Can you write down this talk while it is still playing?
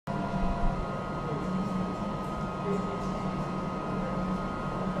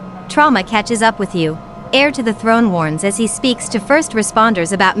Trauma catches up with you. Heir to the throne warns as he speaks to first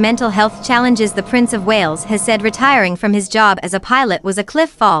responders about mental health challenges. The Prince of Wales has said retiring from his job as a pilot was a cliff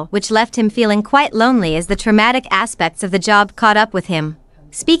fall which left him feeling quite lonely as the traumatic aspects of the job caught up with him.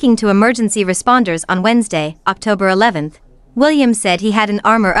 Speaking to emergency responders on Wednesday, October 11th, William said he had an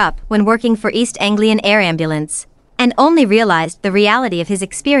armour up when working for East Anglian Air Ambulance, and only realized the reality of his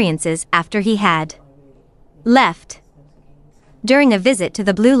experiences after he had left. During a visit to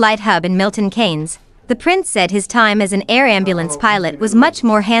the Blue Light Hub in Milton Keynes, the prince said his time as an air ambulance pilot was much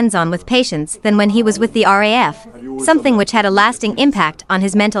more hands-on with patients than when he was with the RAF, something which had a lasting impact on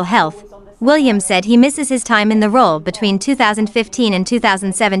his mental health. William said he misses his time in the role between 2015 and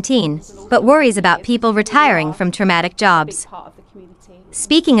 2017, but worries about people retiring from traumatic jobs.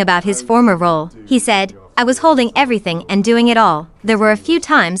 Speaking about his former role, he said, "I was holding everything and doing it all. There were a few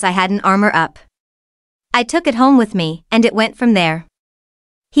times I had an armour up. I took it home with me, and it went from there."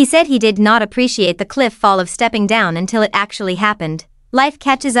 He said he did not appreciate the cliff fall of stepping down until it actually happened. "Life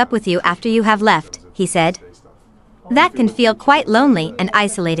catches up with you after you have left," he said. "That can feel quite lonely and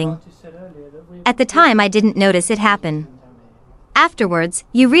isolating. At the time I didn't notice it happen. Afterwards,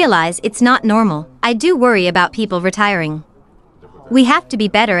 you realize it's not normal. I do worry about people retiring. We have to be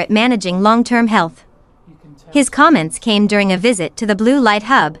better at managing long-term health." His comments came during a visit to the Blue Light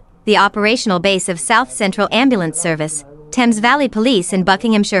Hub, the operational base of South Central Ambulance Service, Thames Valley Police and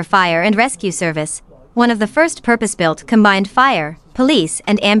Buckinghamshire Fire and Rescue Service, one of the first purpose-built combined fire, police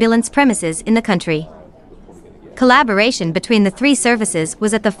and ambulance premises in the country. Collaboration between the three services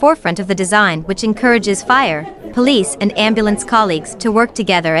was at the forefront of the design, which encourages fire, police and ambulance colleagues to work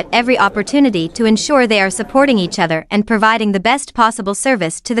together at every opportunity to ensure they are supporting each other and providing the best possible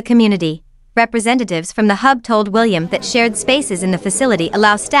service to the community. Representatives from the hub told William that shared spaces in the facility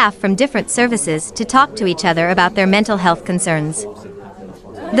allow staff from different services to talk to each other about their mental health concerns.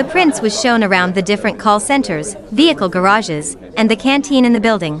 The prince was shown around the different call centers, vehicle garages, and the canteen in the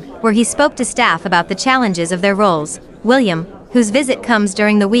building, where he spoke to staff about the challenges of their roles. William, whose visit comes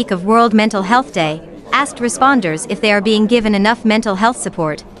during the week of World Mental Health Day, asked responders if they are being given enough mental health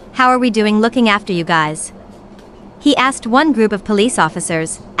support. "How are we doing looking after you guys?" He asked one group of police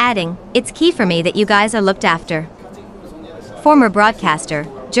officers, adding, "It's key for me that you guys are looked after." Former broadcaster,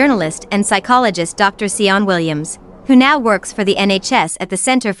 journalist and psychologist Dr. Sion Williams, who now works for the NHS at the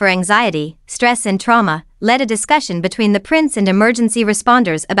Centre for Anxiety, Stress and Trauma, led a discussion between the prince and emergency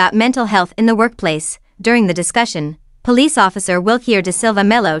responders about mental health in the workplace. During the discussion, police officer Wilkier de Silva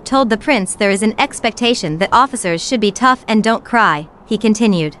Melo told the prince there is an expectation that officers should be tough and don't cry. He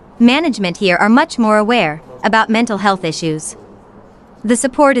continued, "Management here are much more aware about mental health issues. The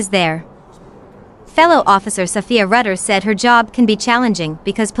support is there." Fellow officer Sophia Rutter said her job can be challenging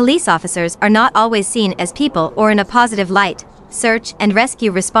because police officers are not always seen as people or in a positive light. Search and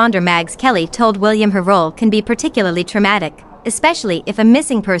rescue responder Mags Kelly told William her role can be particularly traumatic, especially if a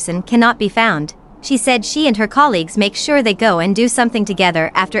missing person cannot be found. She said she and her colleagues make sure they go and do something together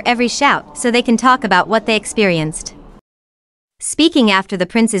after every shout so they can talk about what they experienced. Speaking after the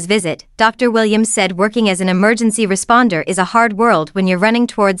prince's visit, Dr. Williams said working as an emergency responder is a hard world when you're running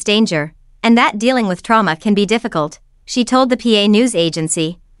towards danger, and that dealing with trauma can be difficult. She told the PA news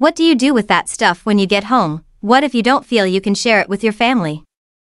agency, "What do you do with that stuff when you get home? What if you don't feel you can share it with your family?"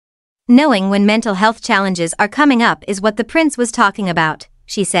 Knowing when mental health challenges are coming up is what the prince was talking about,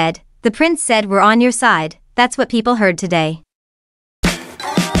 she said. The prince said, "We're on your side." That's what people heard today.